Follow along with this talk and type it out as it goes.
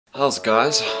How's it,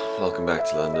 guys? Welcome back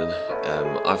to London.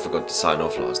 I forgot to sign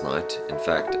off last night. In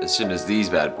fact, as soon as these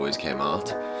bad boys came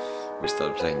out, we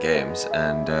started playing games,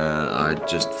 and I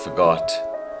just forgot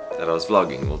that I was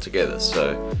vlogging altogether,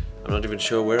 so I'm not even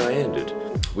sure where I ended.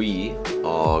 We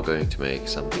are going to make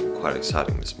something quite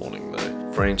exciting this morning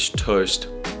though. French toast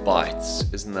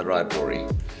bites. Isn't that right, Rory?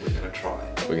 We're gonna try.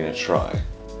 We're gonna try.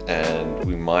 And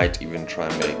we might even try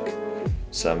and make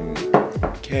some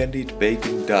candied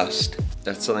bacon dust.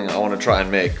 That's something I want to try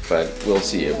and make, but we'll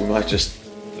see. We might just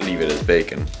leave it as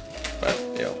bacon, but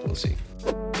yeah, we'll see.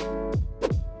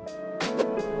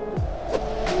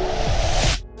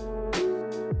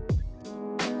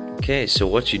 Okay, so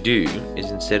what you do is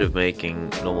instead of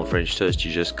making normal French toast,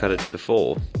 you just cut it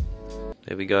before.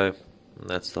 There we go. And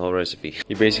that's the whole recipe.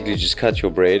 You basically just cut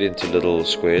your bread into little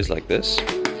squares like this.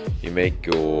 You make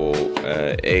your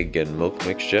egg and milk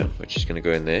mixture, which is going to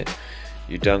go in there.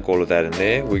 You dunk all of that in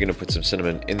there. We're going to put some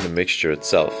cinnamon in the mixture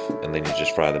itself, and then you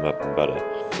just fry them up in butter.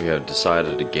 We have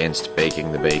decided against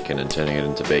baking the bacon and turning it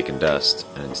into bacon dust,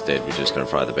 and instead we're just going to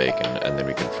fry the bacon, and then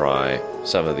we can fry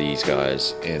some of these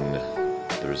guys in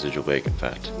the residual bacon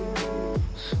fat.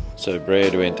 So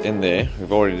bread went in there.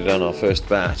 We've already done our first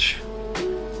batch,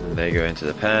 and they go into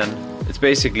the pan. It's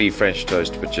basically French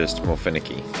toast, but just more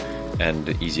finicky and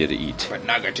easier to eat. But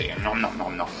nuggety, nom nom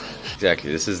nom nom.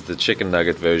 Exactly, this is the chicken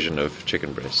nugget version of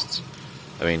chicken breasts.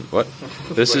 I mean, what?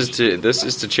 This is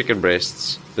to chicken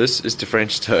breasts. This is to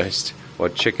French toast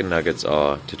what chicken nuggets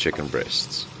are to chicken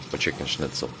breasts or chicken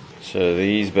schnitzel. So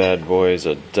these bad boys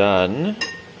are done.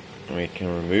 We can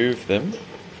remove them.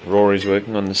 Rory's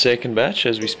working on the second batch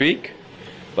as we speak.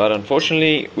 But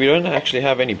unfortunately, we don't actually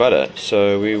have any butter,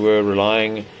 so we were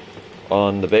relying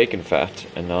on the bacon fat,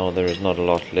 and now there is not a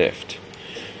lot left.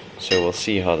 So we'll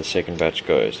see how the second batch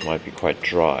goes. It might be quite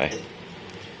dry.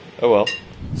 Oh well.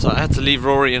 So I had to leave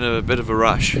Rory in a bit of a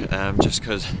rush, just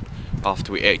because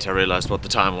after we ate I realized what the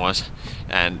time was,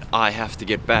 and I have to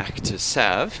get back to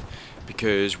Sav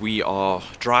because we are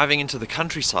driving into the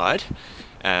countryside.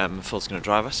 Phil's going to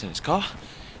drive us in his car,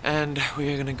 and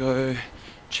we're going to go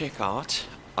check out,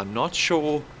 I'm not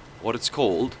sure what it's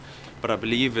called, but I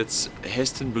believe it's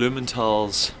Heston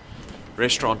Blumenthal's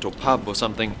restaurant or pub or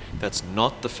something that's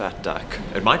not the Fat Duck.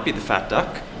 It might be the Fat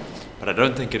Duck, but I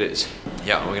don't think it is.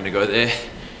 Yeah, we're gonna go there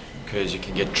because you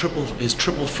can get his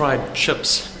triple fried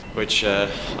chips, which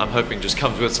I'm hoping just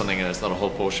comes with something and it's not a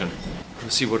whole portion. We'll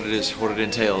see what it is, what it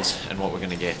entails, and what we're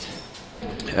gonna get.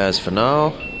 As for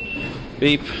now,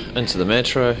 beep into the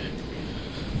metro.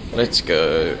 Let's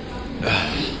go.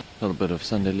 A little bit of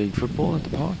Sunday League football at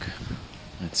the park.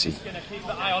 Let's see.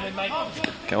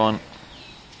 Come on.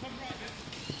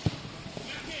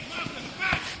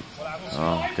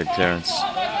 Oh, good clearance.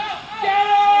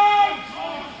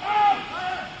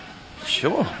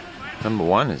 Sure. Number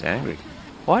 1 is angry.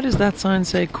 Why does that sign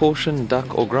say caution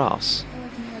duck or grouse?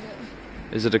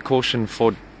 Is it a caution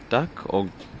for duck or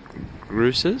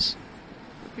gooses?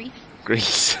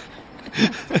 Grease.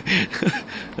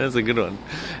 That's a good one.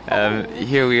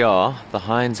 Here we are, the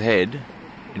Hind's Head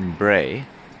in Bray.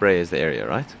 Bray is the area,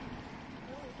 right?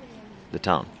 The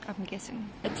town. I'm guessing.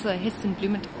 It's the Heston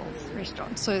Blumenthal's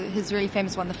restaurant. So his really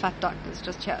famous one, the Fat Duck, is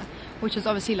just here, which is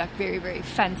obviously like very, very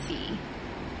fancy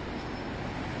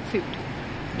food.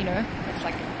 You know, it's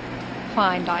like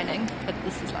fine dining, but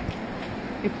this is like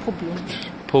a pub lunch.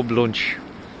 Pub lunch.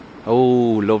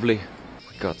 Oh, lovely.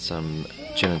 We got some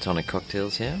gin and tonic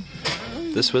cocktails here.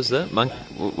 This was the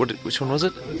which one was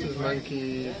it? This is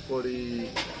Monkey 47.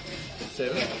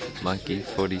 Monkey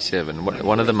 47.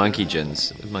 One of the monkey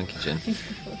gins. Monkey gin.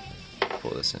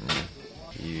 Pour this in here.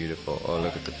 Beautiful. Oh,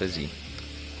 look at the fizzy.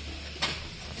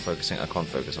 I can't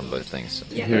focus on both things.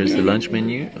 Here is the lunch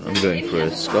menu. I'm going for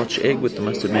a Scotch egg with the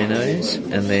mustard mayonnaise,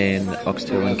 and then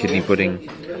oxtail and kidney pudding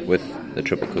with the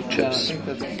triple cooked chips.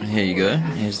 Here you go.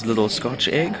 Here's the little Scotch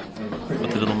egg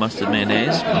with the little mustard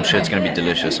mayonnaise. I'm sure it's going to be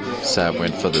delicious. Sav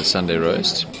went for the Sunday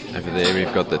roast. Over there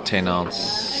we've got the 10-ounce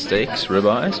steaks,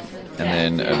 ribeyes.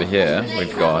 And then over here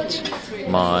we've got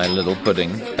my little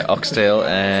pudding, oxtail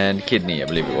and kidney, I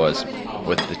believe it was,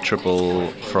 with the triple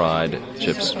fried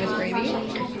chips.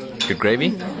 Good gravy?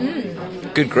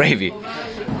 Good gravy.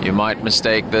 You might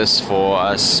mistake this for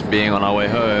us being on our way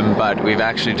home, but we've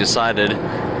actually decided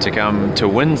to come to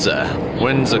Windsor.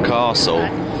 Windsor Castle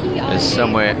is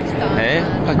somewhere. Hey,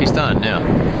 Pakistan,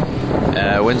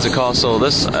 yeah. Windsor Castle,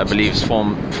 this I believe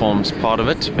forms part of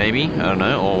it, maybe, I don't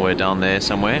know, or we're down there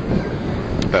somewhere.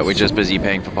 But we're just busy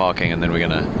paying for parking, and then we're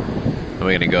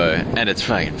gonna go, and it's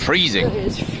fucking freezing. It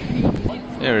is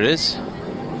freezing. There it is.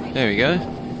 There we go.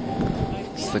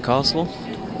 It's the castle.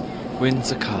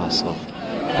 Windsor Castle.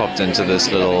 popped into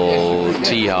this little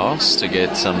tea house to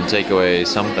get some takeaway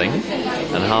something.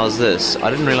 And how's this? I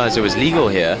didn't realize it was legal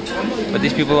here, but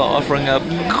these people are offering up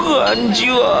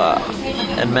ganja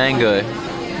and mango.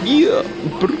 Yeah,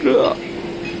 bruh.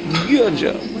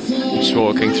 Ganja. Just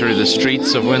walking through the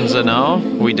streets of Windsor now.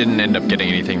 We didn't end up getting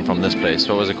anything from this place.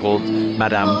 What was it called?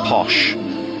 Madame Posh.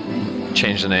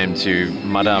 Changed the name to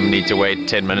Madame Need to Wait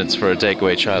 10 minutes for a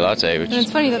takeaway chai latte. Which And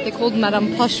it's funny that they're called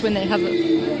Madame Posh when they have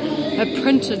a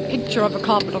printed picture of a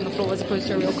carpet on the floor as opposed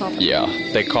to a real carpet. yeah,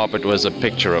 their carpet was a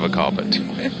picture of a carpet.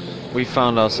 We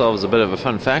found ourselves a bit of a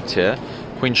fun fact here.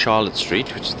 Queen Charlotte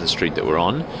Street, which is the street that we're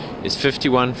on, is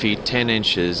 51 feet 10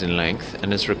 inches in length,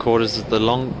 and it's recorded as the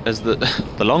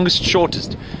longest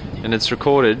shortest, and it's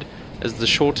recorded as the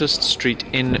shortest street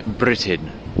in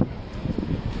Britain.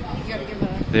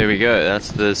 There we go.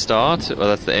 That's the start, well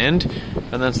that's the end,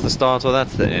 and that's the start, or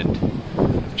that's the end.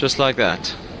 Just like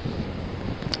that.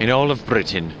 In all of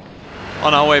Britain.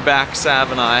 On our way back,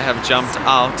 Sav and I have jumped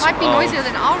out. Might be noisier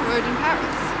than our road in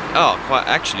Paris. Oh, quite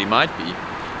actually might be.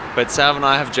 But Sav and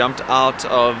I have jumped out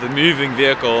of the moving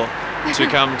vehicle to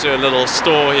come to a little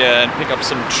store here and pick up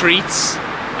some treats.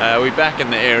 We're back in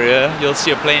the area. You'll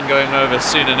see a plane going over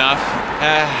soon enough.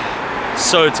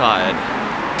 So tired.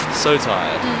 So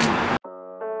tired.